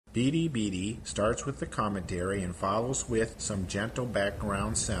BDBD starts with the commentary and follows with some gentle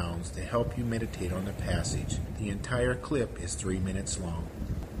background sounds to help you meditate on the passage. The entire clip is 3 minutes long.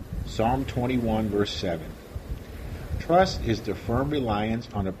 Psalm 21, verse 7. Trust is the firm reliance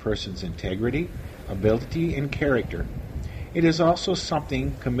on a person's integrity, ability, and character. It is also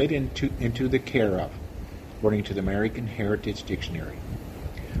something committed into the care of, according to the American Heritage Dictionary.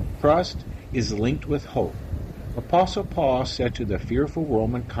 Trust is linked with hope. Apostle Paul said to the fearful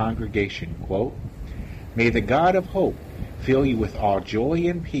Roman congregation, quote, "May the God of hope fill you with all joy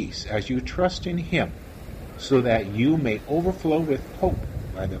and peace as you trust in him, so that you may overflow with hope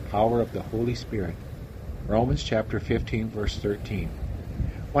by the power of the Holy Spirit." Romans chapter 15, verse 13.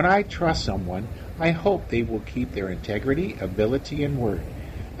 When I trust someone, I hope they will keep their integrity, ability, and word,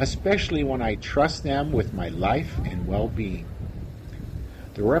 especially when I trust them with my life and well-being.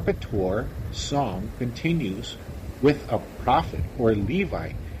 The repertoire song continues with a prophet or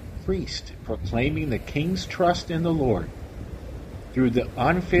Levite priest proclaiming the king's trust in the Lord. Through the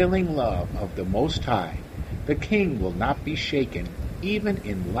unfailing love of the Most High, the king will not be shaken, even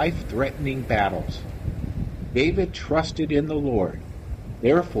in life-threatening battles. David trusted in the Lord.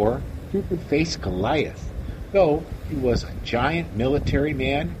 Therefore, he could face Goliath, though he was a giant military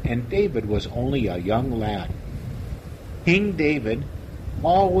man and David was only a young lad. King David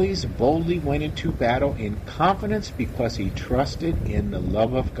always boldly went into battle in confidence because he trusted in the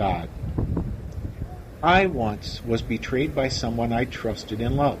love of God. I once was betrayed by someone I trusted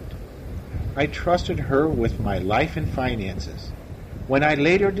and loved. I trusted her with my life and finances. When I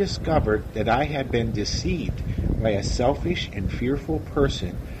later discovered that I had been deceived by a selfish and fearful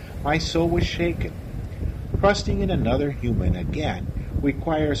person, my soul was shaken. Trusting in another human again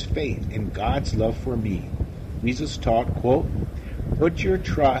requires faith in God's love for me. Jesus taught, quote, "Put your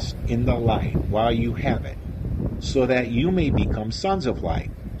trust in the light while you have it, so that you may become sons of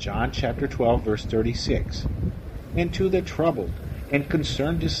light." John chapter 12, verse 36. And to the troubled and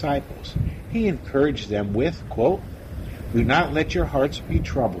concerned disciples, he encouraged them with, quote, "Do not let your hearts be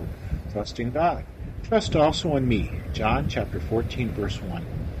troubled. Trust in God. Trust also in me." John chapter 14, verse 1.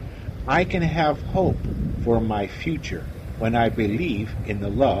 I can have hope for my future when I believe in the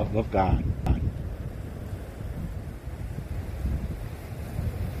love of God.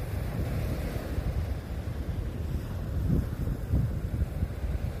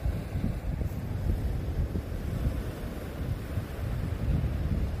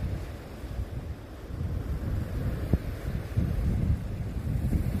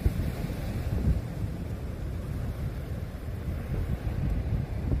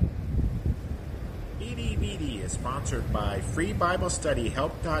 BDBD is sponsored by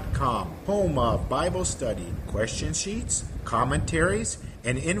FreeBibleStudyHelp.com, home of Bible study, question sheets, commentaries,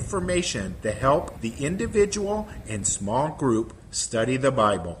 and information to help the individual and small group study the Bible.